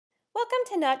Welcome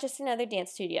to Not Just Another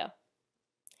Dance Studio.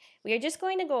 We are just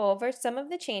going to go over some of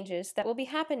the changes that will be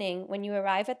happening when you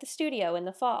arrive at the studio in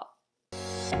the fall.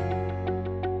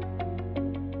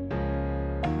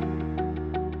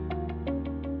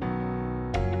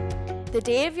 The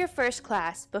day of your first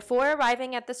class, before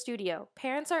arriving at the studio,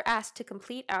 parents are asked to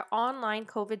complete our online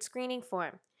COVID screening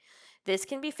form. This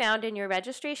can be found in your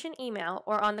registration email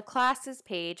or on the classes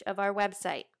page of our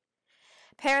website.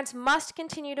 Parents must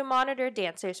continue to monitor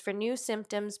dancers for new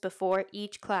symptoms before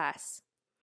each class.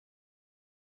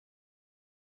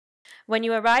 When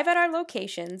you arrive at our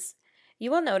locations,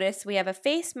 you will notice we have a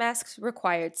face masks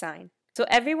required sign. So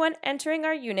everyone entering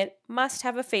our unit must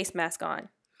have a face mask on.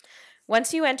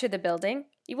 Once you enter the building,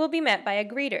 you will be met by a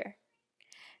greeter.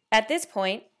 At this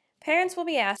point, parents will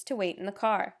be asked to wait in the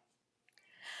car.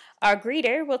 Our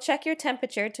greeter will check your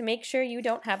temperature to make sure you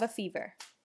don't have a fever.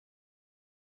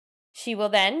 She will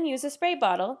then use a spray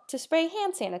bottle to spray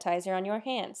hand sanitizer on your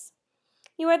hands.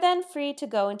 You are then free to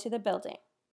go into the building.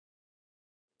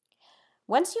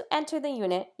 Once you enter the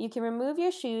unit, you can remove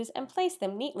your shoes and place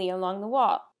them neatly along the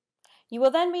wall. You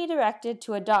will then be directed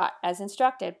to a dot as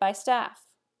instructed by staff.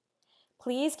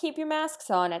 Please keep your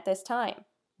masks on at this time.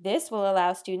 This will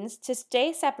allow students to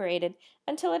stay separated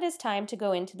until it is time to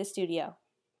go into the studio.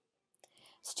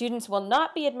 Students will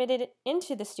not be admitted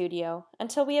into the studio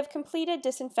until we have completed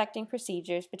disinfecting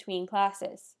procedures between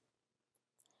classes.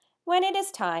 When it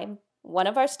is time, one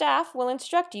of our staff will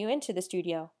instruct you into the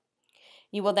studio.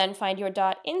 You will then find your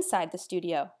dot inside the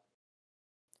studio.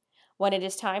 When it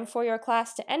is time for your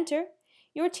class to enter,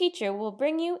 your teacher will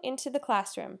bring you into the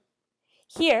classroom.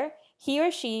 Here, he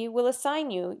or she will assign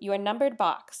you your numbered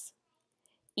box.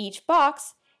 Each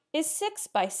box is 6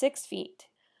 by 6 feet.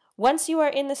 Once you are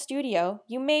in the studio,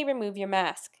 you may remove your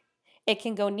mask. It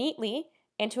can go neatly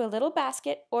into a little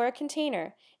basket or a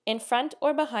container in front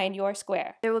or behind your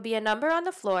square. There will be a number on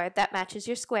the floor that matches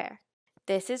your square.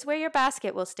 This is where your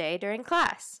basket will stay during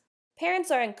class. Parents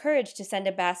are encouraged to send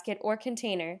a basket or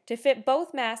container to fit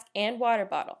both mask and water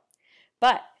bottle,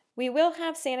 but we will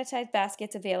have sanitized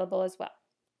baskets available as well.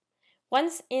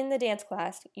 Once in the dance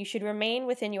class, you should remain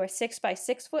within your 6 by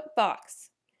 6 foot box.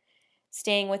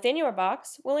 Staying within your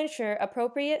box will ensure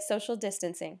appropriate social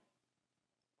distancing.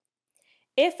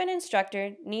 If an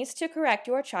instructor needs to correct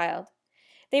your child,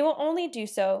 they will only do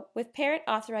so with parent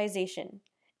authorization,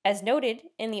 as noted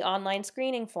in the online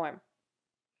screening form.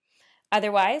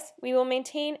 Otherwise, we will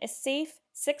maintain a safe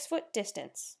 6-foot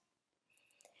distance.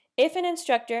 If an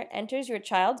instructor enters your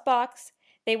child's box,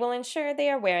 they will ensure they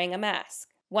are wearing a mask.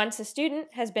 Once a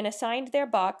student has been assigned their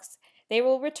box, they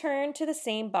will return to the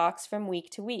same box from week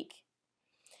to week.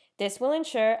 This will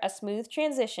ensure a smooth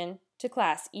transition to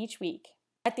class each week.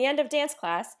 At the end of dance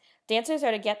class, dancers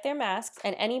are to get their masks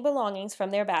and any belongings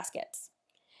from their baskets.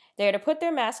 They are to put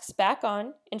their masks back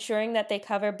on, ensuring that they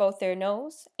cover both their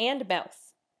nose and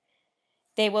mouth.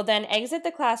 They will then exit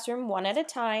the classroom one at a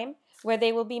time, where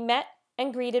they will be met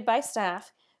and greeted by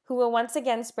staff, who will once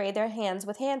again spray their hands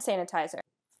with hand sanitizer.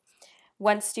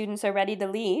 Once students are ready to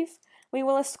leave, we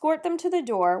will escort them to the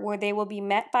door, where they will be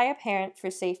met by a parent for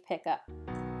safe pickup.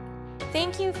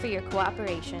 Thank you for your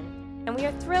cooperation, and we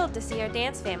are thrilled to see our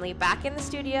dance family back in the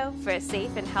studio for a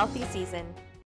safe and healthy season.